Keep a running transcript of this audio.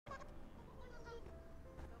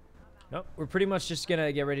Nope, we're pretty much just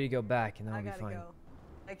gonna get ready to go back, and then we'll be fine. Go.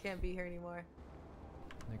 I can't be here anymore.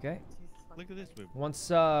 Okay. Look at this. Once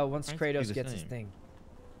Kratos gets his thing.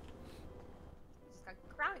 Just got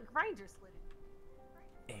grinder slid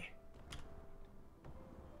in.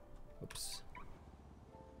 Oops.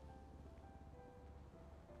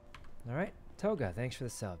 All right, Toga, thanks for the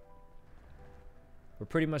sub. We're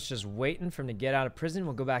pretty much just waiting for him to get out of prison.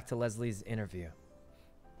 We'll go back to Leslie's interview.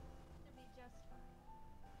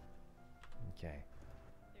 Okay.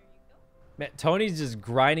 Man, Tony's just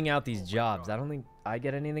grinding out these jobs. I don't think I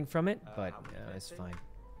get anything from it, but yeah, it's fine.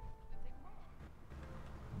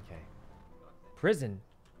 Okay. Prison?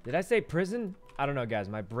 Did I say prison? I don't know, guys.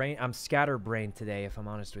 My brain, I'm scatterbrained today, if I'm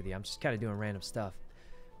honest with you. I'm just kind of doing random stuff.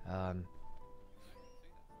 Hello,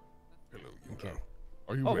 okay.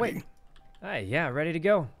 Are you ready? Wait. Hey, yeah, ready to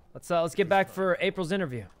go. Let's get back for April's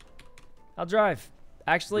interview. I'll drive.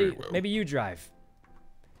 Actually, maybe you drive.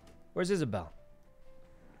 Where's Isabel?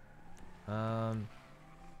 Oh,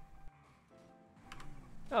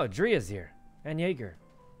 Dria's here. And Jaeger.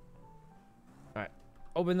 Alright.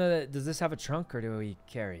 Open the... Does this have a trunk or do we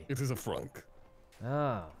carry? It is a frunk.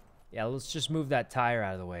 Oh. Yeah, let's just move that tire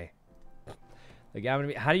out of the way. Like,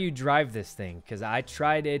 how do you drive this thing? Because I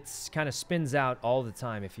tried, it's kind of spins out all the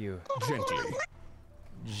time if you... Gently.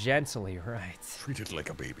 Gently, right. Treat it like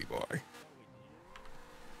a baby boy.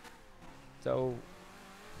 So...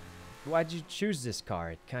 Why'd you choose this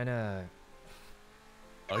car? It kind of...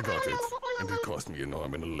 I got it, and it cost me an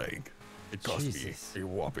arm and a leg. It cost me a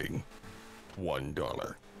whopping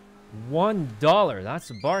 $1. $1? That's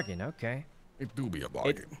a bargain, okay. It do be a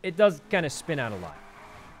bargain. It does kind of spin out a lot.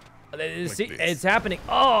 See, it's happening.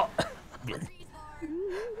 Oh!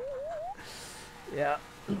 Yeah,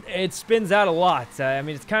 it spins out a lot. I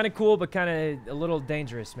mean, it's kind of cool, but kind of a little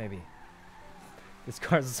dangerous, maybe. This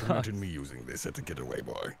car sucks. Imagine me using this at the getaway,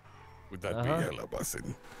 boy. Would that be hella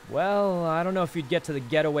bussin'? Well, I don't know if you'd get to the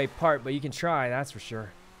getaway part, but you can try, that's for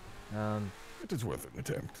sure. It is worth an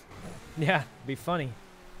attempt. Yeah, be funny.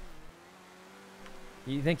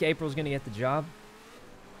 You think April's gonna get the job?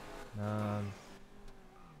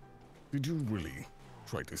 Did you really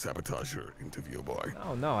try to sabotage her interview, boy?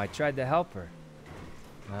 Oh no, I tried to help her.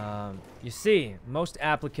 You see, most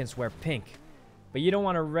applicants wear pink, but you don't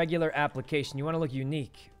want a regular application. You want to look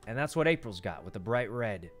unique, and that's what April's got with the bright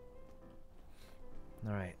red.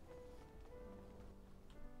 All right.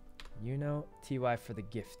 YUNO TY for the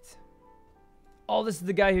gift. Oh, this is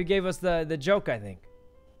the guy who gave us the joke, I think.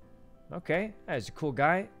 Okay, he's a cool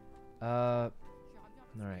guy. All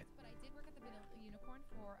right. But I did work at the Unicorn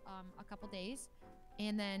for a couple days,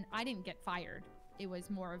 and then I didn't get fired. It was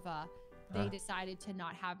more of a they decided to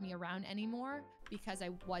not have me around anymore because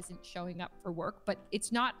I wasn't showing up for work. But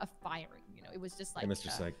it's not a firing, you know. It was just like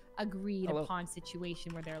a agreed upon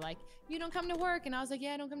situation where they're like, "You don't come to work," and I was like,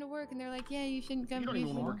 "Yeah, I don't come to work," and they're like, "Yeah, you shouldn't come." You don't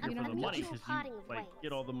even work here for for the money because you like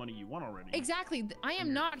get all the money you want already. Exactly. I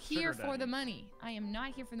am not here for the money. I am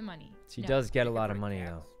not here for the money. She does get a lot of money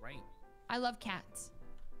though. Right. I love cats.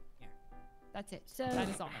 That's it. So that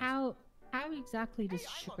is all. how exactly does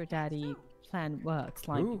sugar daddy plan works?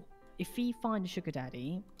 Like, if we find a sugar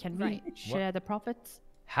daddy, can we share the profits?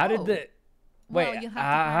 How did the wait?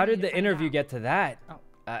 How did the interview get to that?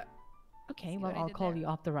 Okay, well I'll call you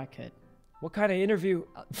off the record. What kind of interview?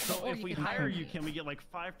 So if we hire you, can we get like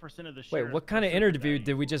 5% of the shares? Wait, what kind of interview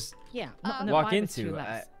did we just walk into?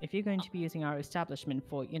 If you're going to be using our establishment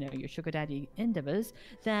for, you know, your sugar daddy endeavors,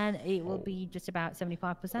 then it will be just about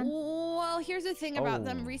 75%. Well, here's the thing about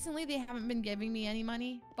them. Recently, they haven't been giving me any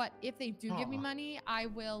money, but if they do give me money, I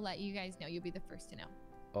will let you guys know. You'll be the first to know.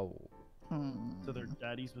 So they're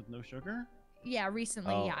daddies with no sugar? Yeah,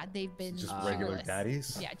 recently, yeah, they've been just regular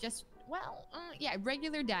daddies. Yeah, just yeah,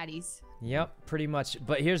 regular daddies. Yep, pretty much.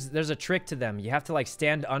 But there's a trick to them. You have to like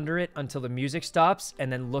stand under it until the music stops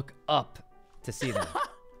and then look up to see them.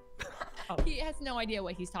 He has no idea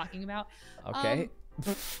what he's talking about. Okay.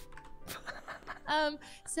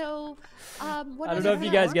 So what I don't know if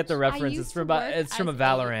you guys get the reference. It's from a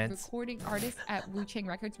Valorant. Recording artist at Wu Chang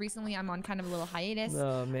Records. Recently, I'm on kind of a little hiatus.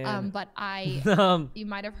 Oh man. But you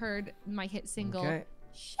might have heard my hit single.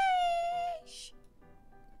 Sheesh.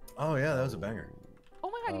 Oh yeah, that was a banger.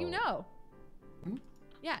 Oh my god, you know.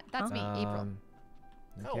 Yeah, that's me, April.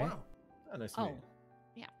 Okay. Oh wow. Oh, nice to meet you.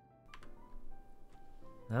 Yeah.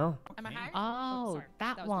 No. Am I hired? Oh, sorry.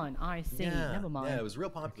 that one. I see. Yeah. Never mind. Yeah, it was real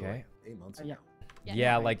popular. Okay. Like 8 months ago.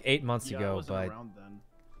 Yeah, like 8 months I ago, wasn't but around then.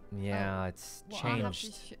 yeah, it's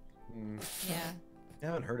changed. Yeah. I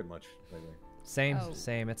haven't heard it much lately. Same.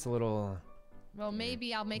 It's a little. Well,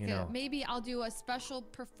 maybe I'll make maybe I'll do a special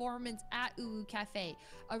performance at Ulu Cafe,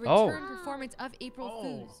 a Oh. return performance of April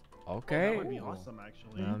Fools. Okay. That would be awesome,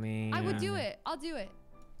 actually. I mean, I would do it. I'll do it.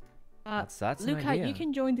 that's an Luca, idea. you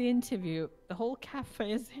can join the interview. The whole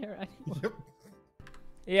cafe is here anyway. Yep.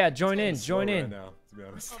 Yeah, join in, It's slow join in. Right now, to be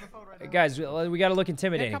honest. Hey, guys, we gotta look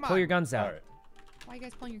intimidating. come Pull your on. guns out. All right. Why are you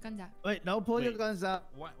guys pulling your guns out? Wait, No, pull your Wait. guns out.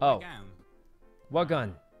 Oh. What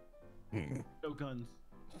gun? no guns.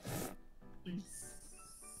 Please.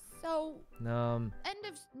 So, end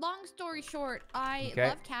of long story short, I Okay.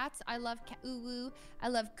 love cats. I love uwu. I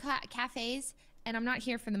love cafes, and I'm not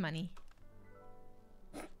here for the money.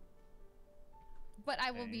 But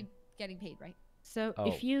I will be getting paid, right? So Oh.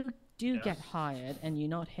 if you do get hired and you're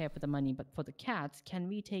not here for the money but for the cats, can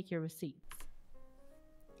we take your receipts?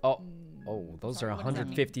 Oh, those Sorry, are what does that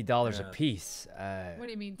mean? $150 a Yeah. piece. What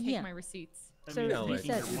do you mean, take Yeah. my receipts? I So mean, you you said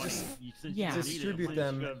your you money. just- Since yeah. you need it, Distribute please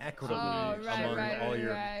them give equitably Oh, right, among right, all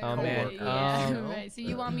your right. Oh, man. coworkers. Yeah, you know? right. So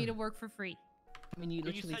you want me to work for free? I mean, you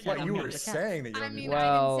But you literally said said What I'm you not were the cat. saying that you I don't mean, need. I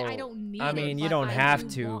didn't say I Well, don't need I it. mean, you but don't I have do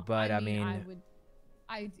to, want- but I mean,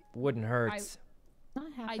 I wouldn't hurt. I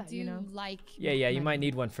have I that, do you know. like. Yeah, you money. might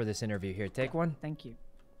need one for this interview. Here, take one. Thank you.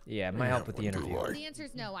 Yeah, it might Yeah, help with the what do interview. I- The answer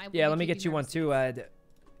is no. I Yeah, will let me give get you my one too. receipts.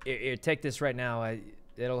 Here, take this right now.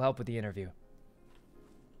 It'll help with the interview.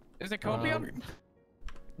 Is it copium?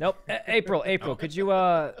 Nope. April, could you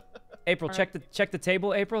April, check the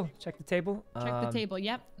table, April. Check the table. Check the table.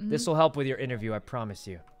 Yep. This will help with your interview, I promise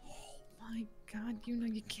you. My God, you know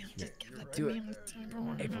you can't just give that Do to it. me on the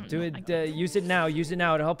table. April, do it. Use it now. Use it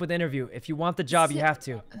now to help with the interview. If you want the job, you have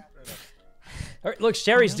to. All right, look,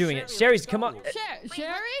 Sherry's doing it. Sherry's, come on.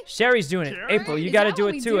 Sherry? Sherry's doing it. Sherry? April, you Is got to that do what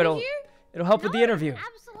it we too. do It'll here? help with the interview.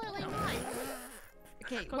 Absolutely not.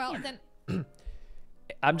 Okay, well then.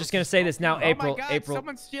 I'm just gonna say this now, April. Oh my God, April.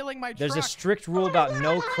 someone's stealing my There's a truck. strict rule about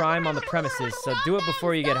no crime on the premises, so do it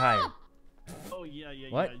before you get hired. Oh yeah.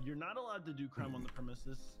 What? You're not allowed to do crime on the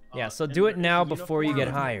premises. Yeah, so and do it there is now a before you get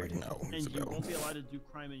uniform, hired. No, And sit you down. won't be allowed to do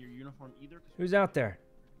crime in your uniform either. 'cause Who's out there?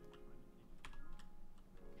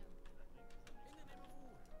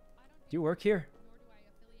 Do you work here?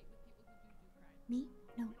 Me?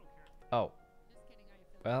 No. Oh.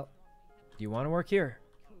 Well, do you want to work here?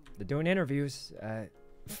 They're doing interviews.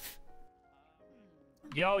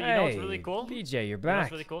 Yo, you know what's really Hey, cool? PJ, you're You know back.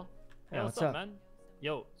 what's really cool? Yeah, Hey, what's what's up, up? man?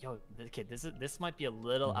 Yo, kid, this might be a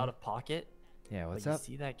little out of pocket. Yeah, what's but up? You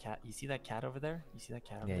see that cat? You see that cat over there? You see that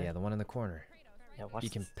cat over Yeah, there? yeah, the one in the corner. Yeah, watch You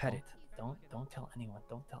can this. pet it. Don't tell anyone.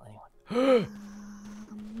 Don't tell anyone.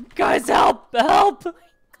 Guys, help! Help!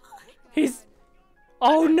 He's.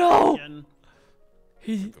 Oh no! Again,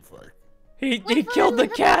 He The fuck? he killed the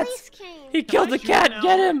cat. He killed the shoot cat. him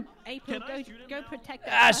Get now? him! April, Can I shoot him go now? protect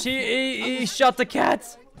that. Ash, he shot the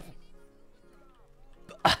cat.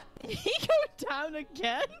 He go down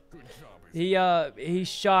again. He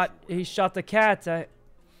shot the cat.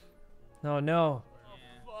 Oh no!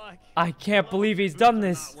 I can't believe he's done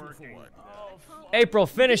this. April,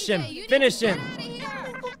 finish him! PJ, you Finish need to him! get outta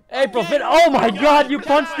here. April, oh my God! You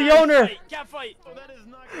punched the owner! Cat fight. oh, that is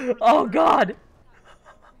not good. Oh God!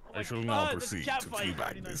 I shall God, now there's a proceed cat to fight.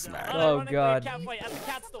 teabag this Run, man. Oh, run, God. Cat fight at the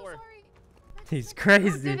cat store. He's Who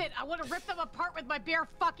crazy. did it? I want to rip them apart with my bare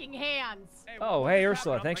fucking hands. Oh, hey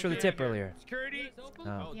Ursula, thanks for the tip earlier. Security?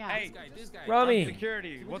 Oh. Yeah. Hey, Rami,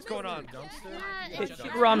 security. What's going on?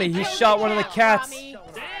 Rami, he shot one of the cats. Rami.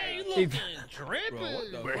 He-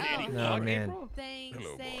 We're heading Oh man. Thanks,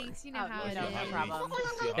 Hello, boy. thanks. You know Oh, how it no, no is. problem.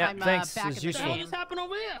 Yeah, I'm, thanks. back It's in the useful. game.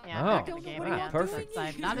 Yeah, Oh, back in the game wow, again. perfect.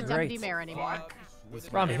 Since I'm not a Great. deputy mayor anymore.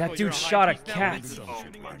 Rami, that dude shot a cat. He's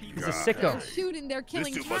a sicko. Shooting, they're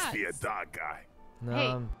killing cats. dog guy.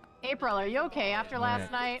 Hey. April, are you okay after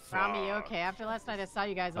last Right. night? Rami, you okay? After last night, I saw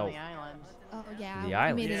you guys on Oh. the island. Oh yeah, The we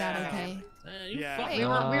island. made it out Yeah. okay. Yeah. We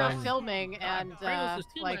were Um, filming and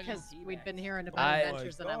like because we'd been hearing about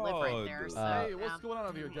adventures and I live right there. So Hey, yeah. going on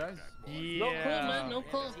over here, guys? Yeah. No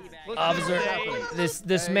cool. Officer,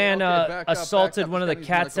 this Hey, man okay, back up, assaulted back up. one of the This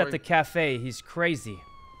cats guy's at the cafe. He's crazy.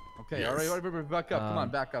 Okay, Yes. all right, back up. Come on, Um,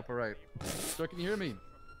 back up. All right. So can you hear me?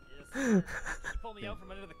 You pull me out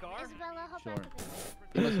from under the car. Sure.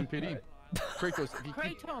 Listen, PD. Kratos, if you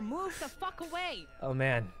keep- Kratos, move the fuck away. Oh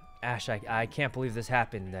man, Ash, I can't believe this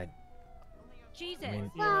happened. Jesus. I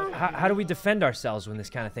mean, how do we defend ourselves when this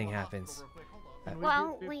kind of thing happens?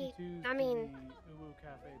 Well, I mean,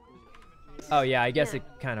 Oh yeah, I guess it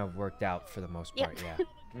kind of worked out for the most Yep. part.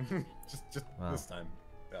 Yeah. just Wow. this time.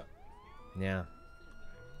 Yeah. Yeah.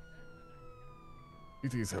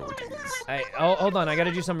 It is how it is. Hey, oh, hold on, I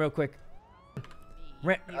gotta do something real quick.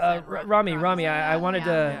 Rami, I wanted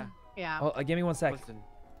to. Yeah. Oh, give me 1 sec. Listen,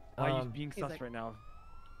 why are you being He's sus like- right now?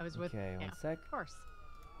 I was with. Okay, yeah, 1 sec. Of course.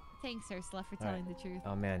 Thanks, Ursula, for telling the truth.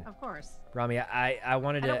 Oh man. Of course. Rami, I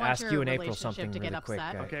wanted to ask you and April something really quick.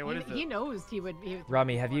 Okay, what is it? He knows he would be.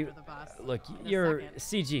 Rami, have you? Look, you're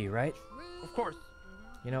CG, right? Of course.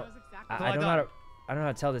 You know, I don't know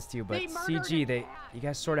how to tell this to you, but CG, you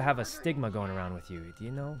guys sort of have a stigma going around with you. Do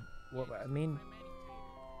you know what I mean?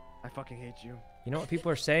 I fucking hate you. You know what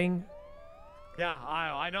people are saying? Yeah,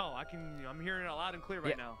 I know. I'm hearing it loud and clear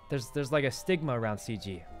right now. There's like a stigma around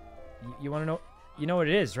CG. You want to know? You know what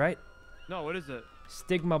it is, right? No, what is it?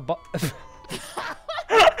 Stigma.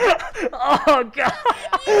 Oh god!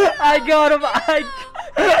 I got him.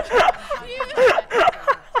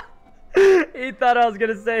 He thought I was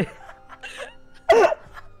gonna say.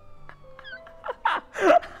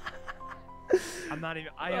 I'm not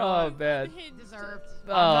even. Oh man. Deserved.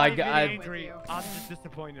 Oh, I'm angry. I'm just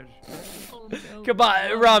disappointed. Come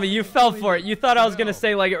on, Rami, you fell for it. You thought I was gonna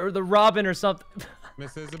say like the Robin or something.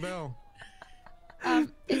 Miss Isabel.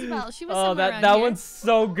 Isabel, she was. Oh, that one's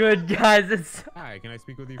so good, guys. It's. Hi, can I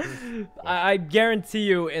speak with you first? I guarantee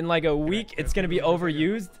you, in like a week, it's gonna be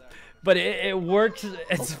overused, but it works.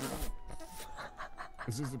 It's.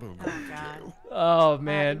 Isabel. Oh god. Oh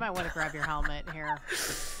man. You might want to grab your helmet here.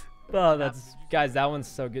 Oh, guys, that one's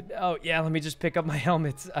so good. Oh yeah, let me just pick up my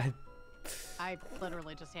helmets. I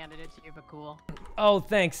literally just handed it to you, but cool. Oh,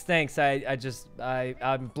 thanks.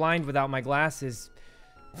 I'm blind without my glasses.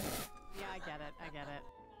 Yeah, I get it.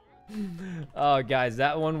 Oh, guys,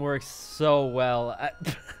 that one works so well.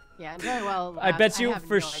 Yeah, very well. I bet you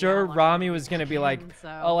for sure Rami was gonna be like,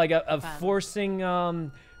 oh, like a forcing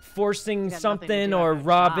something or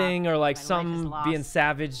robbing or like some being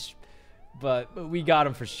savage. But we got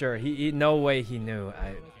him for sure. He no way he knew.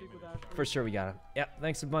 For sure we got him. Yeah,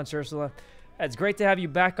 thanks a bunch, Ursula. It's great to have you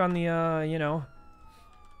back on the, you know,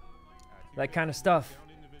 that kind of stuff.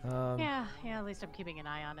 Yeah, at least I'm keeping an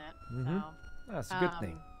eye on it. So, that's a good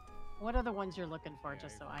thing. What are the ones you're looking for,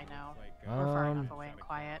 just so I know? We're far enough away and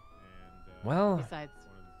quiet. Well, besides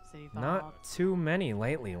City Vault. Not too many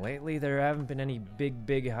lately. Lately, there haven't been any big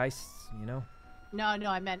heists, you know? No,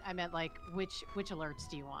 I meant like which alerts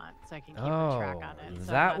do you want so I can keep a track on it.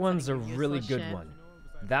 So that one's a really good one.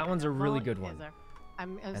 That one's a really good one.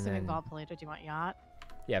 I'm assuming Vault Polito. Do you want Yacht?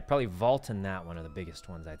 Yeah, probably Vault and that one are the biggest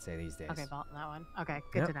ones I'd say these days. Okay, Vault and that one. Okay,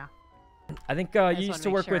 good to know. I think you used to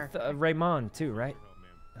work with Raymond too, right?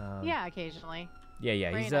 Yeah, occasionally.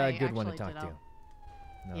 Yeah, he's a good one to talk to.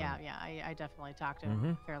 Yeah, I definitely talk to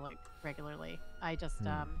him fairly regularly. I just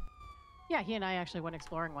yeah, he and I actually went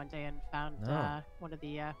exploring one day and found one of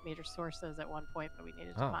the major sources at one point that we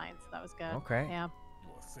needed to find, so that was good. Okay. Yeah.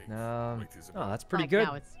 Oh, that's pretty good.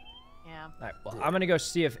 Now it's, yeah. All right, well, I'm gonna go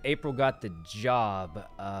see if April got the job.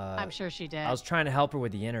 I'm sure she did. I was trying to help her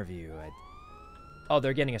with the interview. Oh,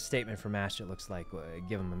 they're getting a statement from Ash, it looks like.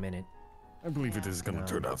 Give them a minute. I believe it is gonna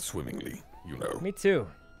turn out swimmingly, you know. Me too.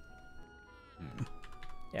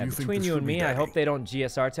 Yeah, between you and me, I hope they don't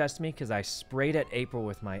GSR test me, because I sprayed at April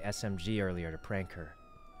with my SMG earlier to prank her.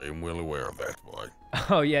 I am well aware of that, boy.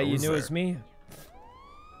 Oh, yeah, you knew it was me?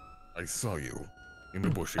 I saw you in the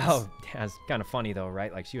bushes. Oh, yeah, it's kind of funny, though,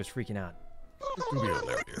 right? Like, she was freaking out. It can be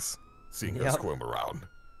hilarious, seeing her squirm around.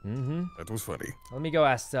 That was funny. Let me go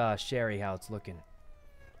ask Sherry how it's looking.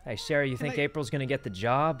 Hey, Sherry, you think April's going to get the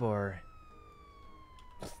job, or...?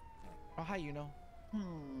 Oh, hi, YUNO.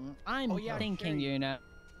 I'm thinking, YUNO.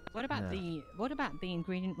 What about the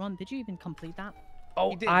ingredient run? Did you even complete that?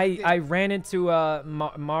 Oh, I ran into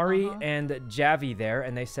Mari and Javi there,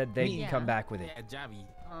 and they said they'd come back with it. Yeah, Javi.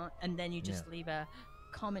 And then you just leave a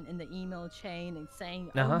comment in the email chain and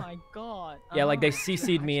saying, "Oh my god." Yeah, like they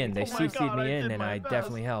CC'd me in. They CC'd me in, and I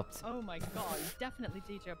definitely helped. Oh my god, you definitely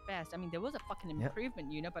did your best. I mean, there was a fucking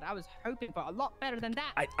improvement, YUNO, but I was hoping for a lot better than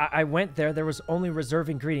that. I went there. There was only reserve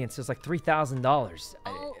ingredients. It was like $3,000.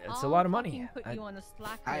 It's a lot of money. Put you on the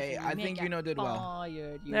Slack I think YUNO did well.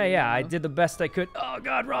 Yeah, I did the best I could. Oh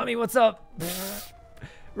god, Rami, what's up?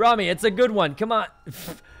 Rami, it's a good one. Come on.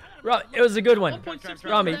 It was a good one.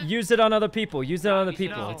 Rami, use it on other people. Use it on other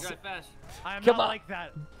people. I'm not like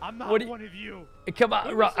that. I'm not one of you. Come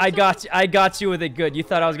on, I got you with it good. You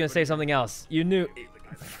thought I was gonna say something else. You knew.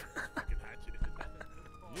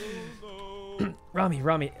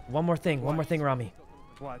 Rami, one more thing, Rami.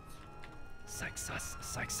 What? Psych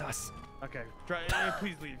sus. Okay,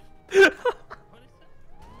 please leave.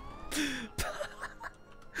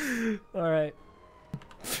 All right.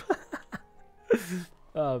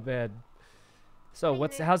 Oh man. So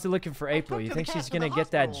how's it looking for April? You think she's gonna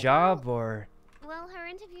get that job, or? Well, her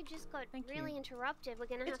interview just got really interrupted. We're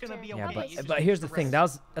gonna have to. Yeah, but here's the thing.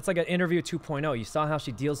 That's like an interview 2.0. You saw how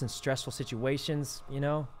she deals in stressful situations, you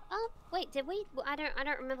know? Oh wait, did we? I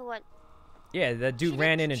don't remember what. Yeah, that dude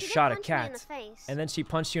ran in and shot a cat. And then she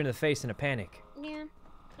punched you in the face in a panic. Yeah.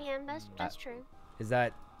 Yeah, that's true. Is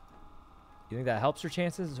that... You think that helps her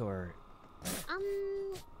chances, or...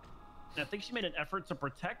 I think she made an effort to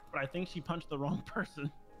protect, but I think she punched the wrong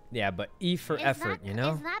person. Yeah, but E for effort, you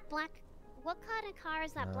know? Is that black... What kind of car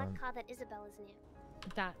is that black car that Isabel is near?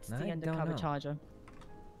 That's the undercover charger.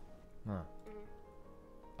 Huh.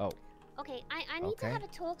 Oh. Okay, I need to have a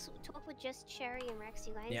talk with just Sherry and Rex,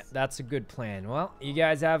 you guys. Yeah, that's a good plan. Well, you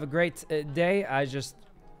guys have a great day. I just...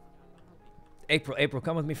 April,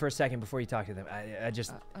 come with me for a second before you talk to them.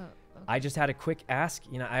 I just had a quick ask.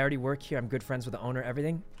 You know, I already work here. I'm good friends with the owner,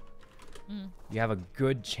 everything. You have a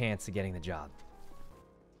good chance of getting the job.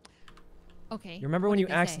 Okay. You remember when you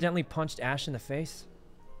accidentally punched Ash in the face?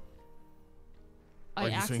 Are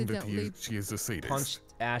you saying that she is a sadist? Punched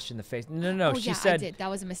Ash in the face. No, she said... I did. That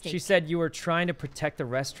was a mistake. She said you were trying to protect the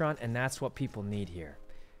restaurant, and that's what people need here.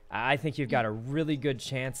 I think you've got a really good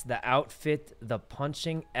chance. The outfit, the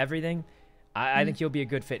punching, everything. I think you'll be a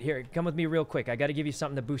good fit. Here, come with me real quick. I got to give you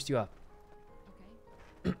something to boost you up.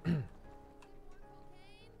 Okay.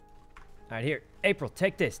 All right, here. April,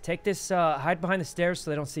 take this. Take this, hide behind the stairs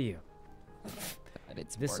so they don't see you.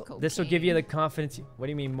 This will give you the confidence. What do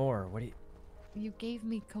you mean more? What do you... You gave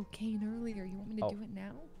me cocaine earlier. You want me to do it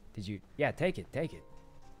now? Did you? Yeah, take it. Take it.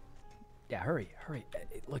 Yeah, hurry.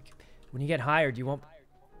 Look, when you get hired, you won't...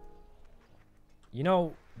 You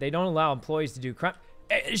know, they don't allow employees to do crime.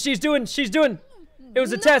 She's doing... It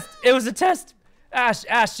was a test. It was a test. Ash,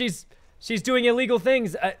 she's doing illegal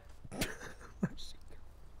things.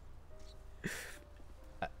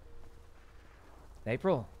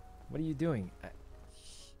 April, what are you doing?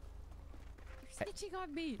 You're snitching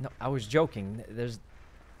on me. No, I was joking. There's...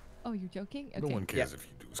 Oh, you're joking? Okay. No one cares if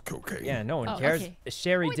you do cocaine. Yeah, no one cares. Okay.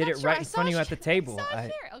 Sherry did it right in front of you at the table. I saw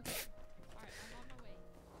Sherry. Okay. All right,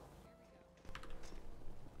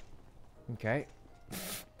 I'm on my way. Okay.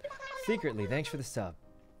 Secretly, thanks for the sub.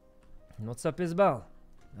 And what's up, Isabel?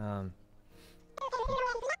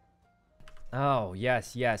 Oh,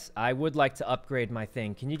 yes. I would like to upgrade my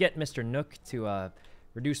thing. Can you get Mr. Nook to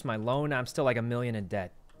reduce my loan? I'm still like $1 million in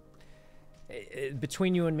debt.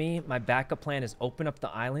 Between you and me, my backup plan is open up the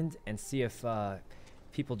island and see if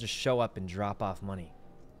people just show up and drop off money.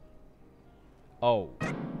 Oh.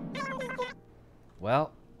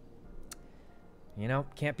 Well, you know,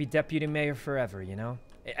 can't be deputy mayor forever, you know?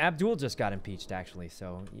 Abdul just got impeached, actually,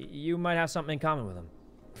 so you might have something in common with him.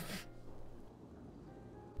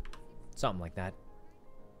 Something like that.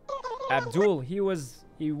 Abdul, he was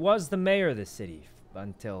the mayor of this city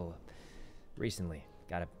until recently.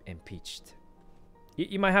 Got impeached.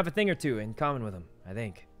 You might have a thing or two in common with him, I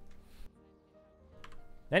think.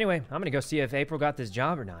 Anyway, I'm gonna go see if April got this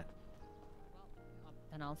job or not.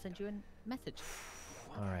 Then I'll send you a message.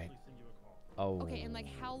 All right. Oh. Okay, and like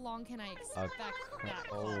how long can I expect that?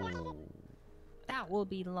 Oh. That will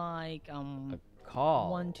be like a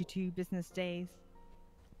call. 1 to 2 business days.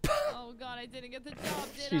 Oh God, I didn't get the job,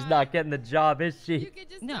 did She's not getting the job, is she? You could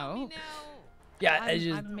just tell me now. Yeah,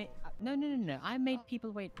 No. I made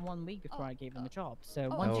people wait 1 week before I gave them a job. So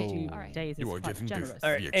 1 to 2 days is quite generous.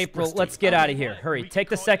 All right, April, let's get out of here. Hurry, take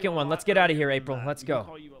the second one. Let's get out of here, April. Let's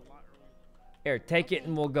go. Here, take it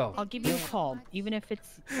and we'll go. I'll give you a call, even if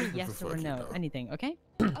it's a yes or a no. Anything, okay?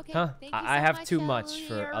 Okay. Huh? Thank you I so have much, too much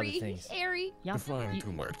for other Harry. things. Harry. Yeah.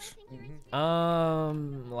 Too much.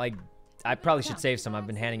 Like, I probably should save some. I've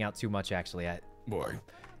been handing out too much, actually. Boy.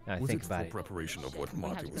 I was think it about for it. preparation of what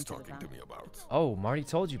Marty was talking to me about? Oh, Marty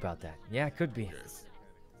told you about that. Yeah, it could be. Yes.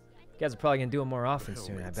 You guys are probably gonna do it more often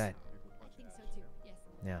soon, I bet. I think so too. Yes.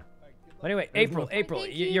 Yeah. Anyway, April,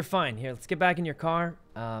 you're fine. Here, let's get back in your car.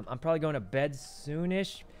 I'm probably going to bed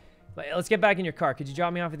soonish. But let's get back in your car. Could you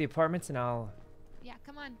drop me off at the apartments and I'll... Yeah,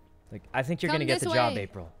 come on. Like, I think you're gonna get the job,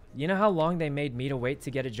 April. You know how long they made me to wait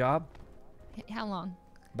to get a job? How long?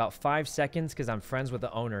 About 5 seconds, because I'm friends with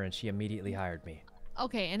the owner and she immediately hired me.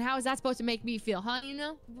 Okay, and how is that supposed to make me feel, huh? You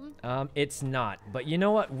know? It's not. But you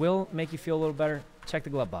know what will make you feel a little better? Check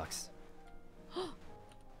the glove box.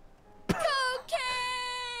 Cocaine!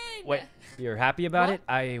 Wait, you're happy about it?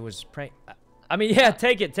 I was praying. I mean, yeah,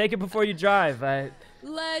 take it. Take it before you drive.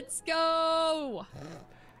 Let's go!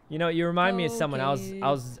 You know, you remind me of someone. I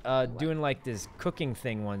was doing like this cooking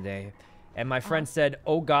thing one day, and my friend said,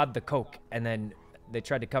 "Oh God, the coke," and then they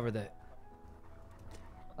tried to cover the.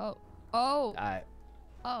 Oh.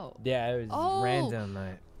 Yeah, it was random.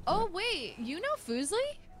 Oh wait, you know Fuslie?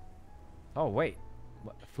 Oh wait,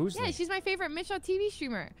 what, Fuslie? Yeah, she's my favorite Mitchell TV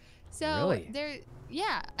streamer. So really?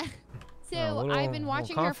 Yeah. So I've been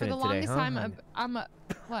watching her for the longest time. I'm a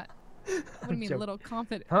what? What do you mean, a little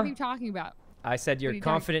confident? Huh? What are you talking about? I said you're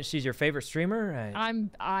confident she's your favorite streamer?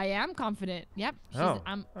 I am confident. Yep.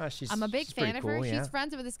 I'm a big fan of her. She's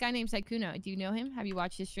friends with this guy named Sykkuno. Do you know him? Have you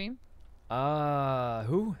watched his stream?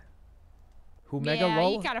 Who? Who Mega Yeah,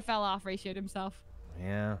 Lol? he kind of fell off, ratioed himself.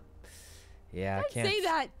 Yeah. Yeah, don't I can't say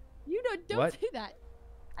that. You know, don't what? say that.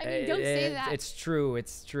 I mean, don't say that. It's true.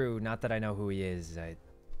 It's true. Not that I know who he is.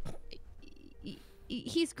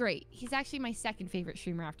 He's great. He's actually my second favorite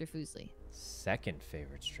streamer after Fuslie. Second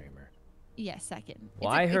favorite streamer? Yeah, second. Well,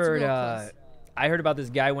 I heard about this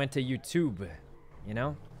guy went to YouTube, you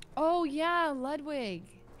know? Oh, yeah, Ludwig.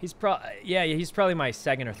 He's probably my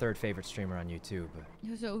second or third favorite streamer on YouTube.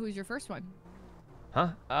 So who's your first one?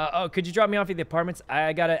 Huh? Could you drop me off at the apartments?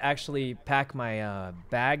 I gotta actually pack my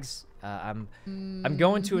bags. I'm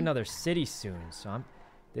going to another city soon, so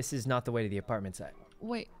this is not the way to the apartments.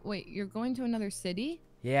 Wait, you're going to another city?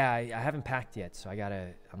 Yeah, I haven't packed yet, so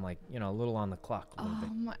I'm like, you know, a little on the clock a little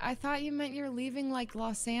bit. I thought you meant you're leaving like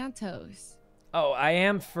Los Santos. Oh, I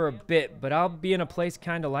am for a bit, but I'll be in a place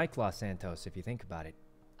kind of like Los Santos if you think about it.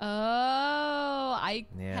 Oh, I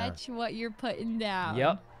catch what you're putting down.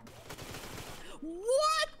 Yep.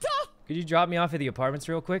 What the? Could you drop me off at the apartments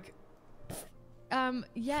real quick?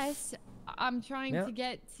 Yes. I'm trying to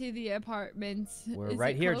get to the apartments. We're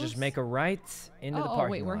right here. Just make a right into the parking lot. Oh,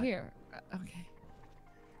 wait, we're here. Okay.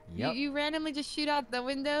 Yep. You randomly just shoot out the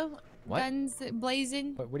window? What? Guns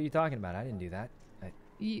blazing? What are you talking about? I didn't do that.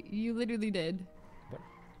 You literally did.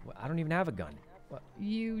 What? I don't even have a gun. What?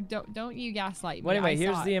 You don't you gaslight me. Well, anyway,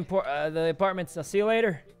 here's the apartments. I'll see you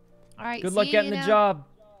later. All right. Good luck getting the job.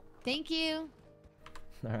 Thank you.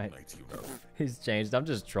 All right. He's changed. I'm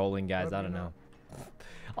just trolling, guys. I don't know.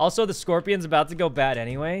 Also, the Scorpion's about to go bad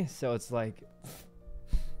anyway, so it's like...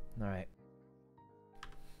 All right.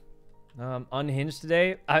 Unhinged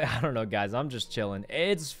today? I don't know, guys. I'm just chilling.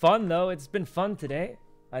 It's fun, though. It's been fun today,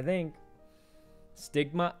 I think.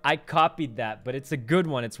 Stigma? I copied that, but it's a good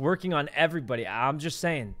one. It's working on everybody. I'm just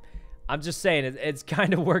saying. It's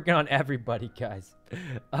kind of working on everybody, guys.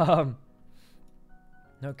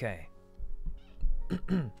 Okay.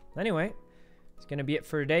 Anyway, it's going to be it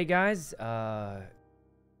for today, guys.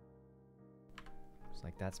 Looks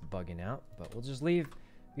like that's bugging out, but we'll just leave.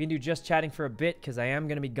 We can do just chatting for a bit because I am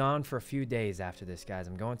going to be gone for a few days after this, guys.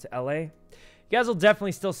 I'm going to LA. You guys will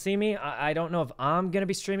definitely still see me. I don't know if I'm going to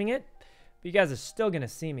be streaming it, but you guys are still going to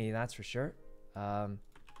see me, that's for sure. Yeah.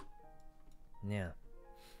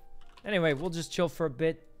 Anyway, we'll just chill for a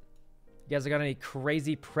bit. You guys got any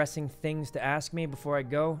crazy pressing things to ask me before I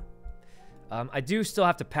go? I do still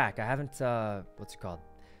have to pack. I haven't, what's it called?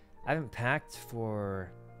 I haven't packed for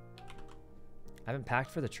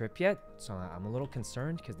the trip yet, so I'm a little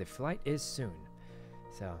concerned because the flight is soon.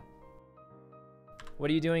 So,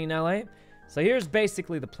 what are you doing in LA? So here's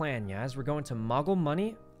basically the plan, guys. We're going to Muggle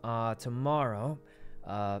Money tomorrow,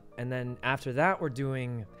 and then after that, we're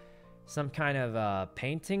doing some kind of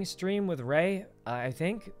painting stream with Ray, I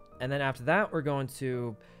think. And then after that, we're going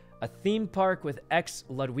to a theme park with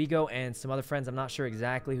Ludwigo and some other friends. I'm not sure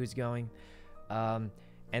exactly who's going. And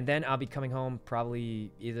then I'll be coming home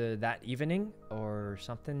probably either that evening or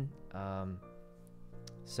something.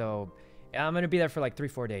 So I'm going to be there for like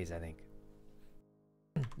 3-4 days, I think.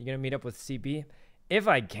 You're going to meet up with CB? If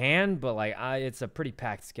I can, but like it's a pretty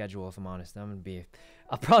packed schedule, if I'm honest.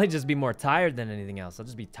 I'll probably just be more tired than anything else. I'll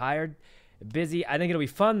just be tired, busy. I think it'll be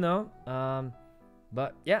fun though.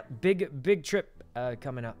 But yeah, big trip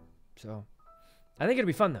coming up. So I think it'll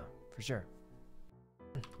be fun though, for sure.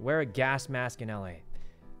 Wear a gas mask in LA.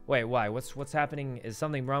 Wait, why? What's happening? Is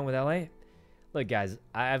something wrong with LA? Look, guys,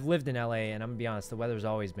 I've lived in LA, and I'm gonna be honest. The weather's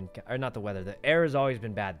always been, or not the weather. The air has always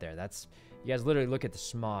been bad there. You guys literally look at the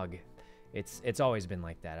smog. It's always been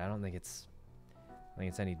like that. I don't think it's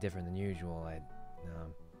any different than usual.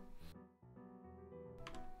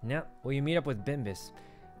 No. Will you meet up with Bimbus?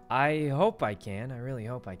 I hope I can. I really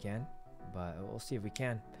hope I can. But we'll see if we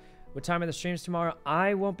can. What time are the streams tomorrow?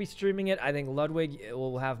 I won't be streaming it. I think Ludwig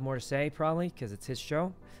will have more to say probably because it's his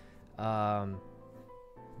show. But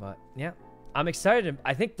yeah, I'm excited.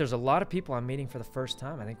 I think there's a lot of people I'm meeting for the first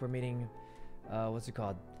time. I think we're meeting, what's it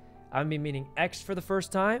called? I'm be meeting X for the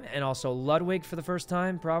first time and also Ludwig for the first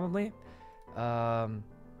time probably. Or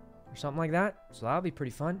something like that. So that'll be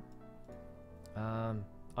pretty fun. On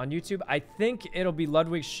YouTube, I think it'll be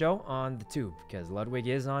Ludwig's show on the tube because Ludwig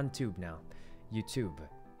is on tube now. YouTube.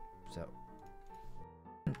 So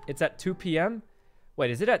it's at 2 p.m. Wait,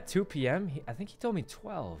 is it at 2 p.m.? I think he told me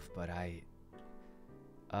 12, but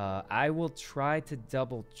I will try to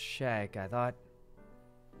double check. I thought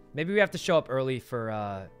maybe we have to show up early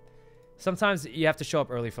for sometimes you have to show up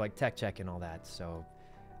early for like tech check and all that. So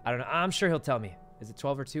I don't know. I'm sure he'll tell me. Is it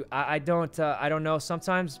 12 or 2? I don't know.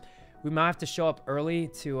 Sometimes we might have to show up early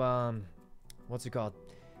to, what's it called?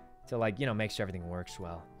 To, like, you know, make sure everything works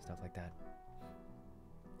well. Stuff like that.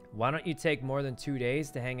 Why don't you take more than 2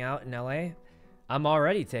 days to hang out in LA? I'm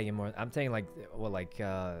already taking more. I'm taking, like, what, like,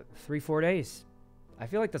 3-4 days. I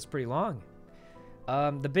feel like that's pretty long.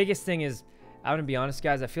 The biggest thing is, I'm gonna be honest,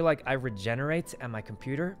 guys, I feel like I regenerate at my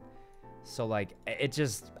computer. So, like, I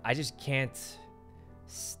just can't,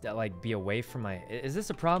 like, be away from my... Is this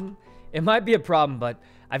a problem? It might be a problem, but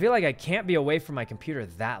I feel like I can't be away from my computer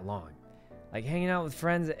that long. Like, hanging out with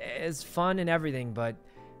friends is fun and everything, but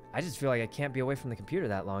I just feel like I can't be away from the computer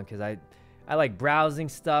that long because I like browsing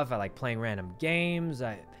stuff. I like playing random games.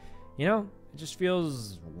 You know, it just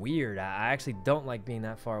feels weird. I actually don't like being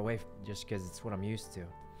that far away just because it's what I'm used to.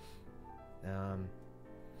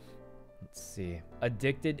 Let's see.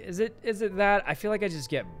 Addicted. Is it that? I feel like I just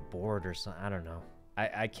get bored or something. I don't know.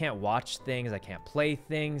 I can't watch things. I can't play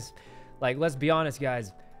things. Like, let's be honest,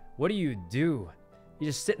 guys. What do? You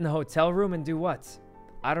just sit in the hotel room and do what?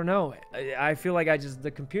 I don't know. I feel like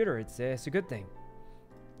the computer, it's a good thing.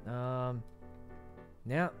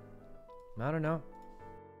 Yeah. I don't know.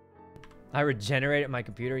 I regenerate at my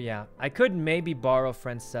computer. Yeah. I could maybe borrow a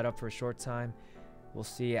friend's setup for a short time. We'll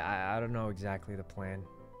see. I don't know exactly the plan,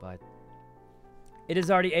 but it is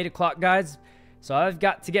already 8 o'clock, guys. So I've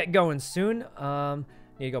got to get going soon.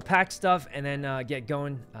 Need to go pack stuff and then get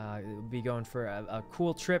going. We'll be going for a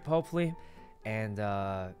cool trip, hopefully. And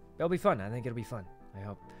it'll be fun. I think it'll be fun. I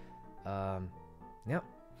hope. Yeah.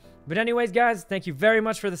 But anyways, guys, thank you very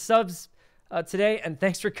much for the subs today. And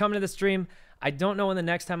thanks for coming to the stream. I don't know when the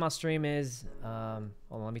next time I'll stream is. Hold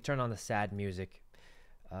on, let me turn on the sad music.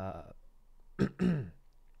 Where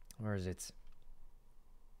is it?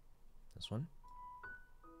 This one?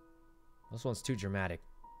 This one's too dramatic.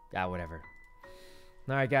 Ah, whatever.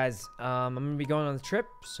 Alright, guys. I'm going to be going on the trip,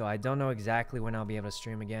 so I don't know exactly when I'll be able to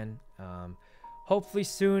stream again. Hopefully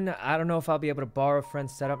soon. I don't know if I'll be able to borrow a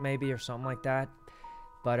friend's setup maybe or something like that.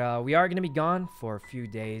 But we are going to be gone for a few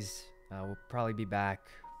days. We'll probably be back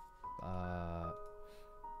I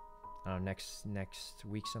don't know, next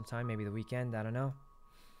week sometime. Maybe the weekend. I don't know.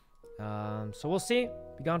 So we'll see.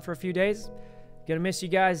 Be gone for a few days. Gonna miss you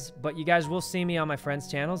guys, but you guys will see me on my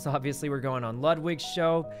friends' channels. Obviously, we're going on Ludwig's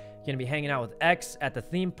show. Gonna be hanging out with X at the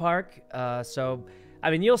theme park. So, I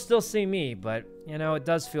mean, you'll still see me, but you know, it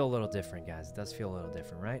does feel a little different, guys. It does feel a little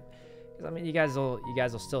different, right? Because I mean, you guys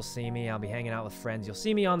will still see me. I'll be hanging out with friends. You'll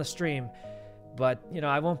see me on the stream, but you know,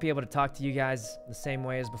 I won't be able to talk to you guys the same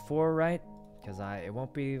way as before, right? Because it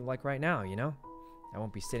won't be like right now, you know. I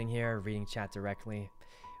won't be sitting here reading chat directly.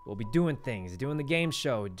 We'll be doing things, doing the game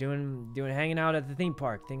show, hanging out at the theme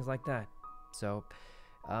park, things like that. So,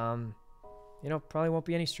 you know, probably won't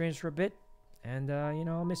be any streams for a bit. And, you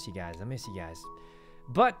know, I'll miss you guys.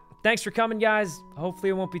 But thanks for coming, guys. Hopefully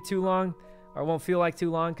it won't be too long, or it won't feel like too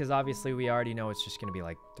long, because obviously we already know it's just going to be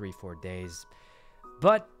like 3-4 days.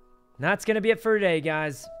 But that's going to be it for today,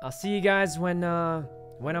 guys. I'll see you guys when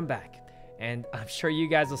I'm back. And I'm sure you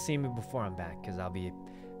guys will see me before I'm back, because I'll be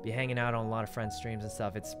hanging out on a lot of friends' streams and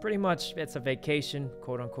stuff. It's pretty much, it's a vacation,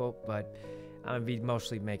 quote unquote, but I'm gonna be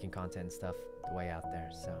mostly making content and stuff the way out there.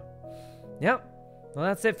 So, yep. Well,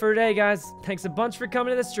 that's it for today, guys. Thanks a bunch for coming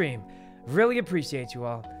to the stream. Really appreciate you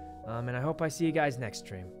all. And I hope I see you guys next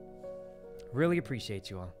stream. Really appreciate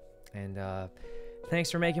you all. And thanks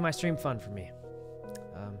for making my stream fun for me.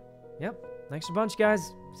 Yep. Thanks a bunch,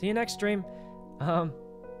 guys. See you next stream. Yep.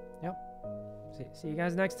 See you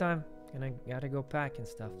guys next time. Gotta go pack and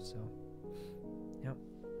stuff, so yep.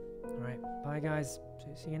 Alright, bye guys.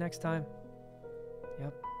 See you next time.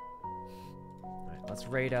 Yep. Alright, let's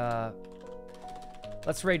raid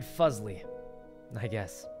Fuslie, I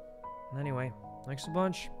guess. Anyway, thanks a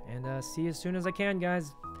bunch, and see you as soon as I can,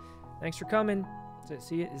 guys. Thanks for coming.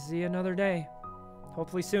 See you another day.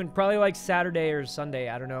 Hopefully soon. Probably like Saturday or Sunday,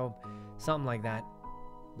 I don't know. Something like that.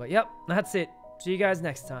 But yep, that's it. See you guys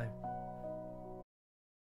next time.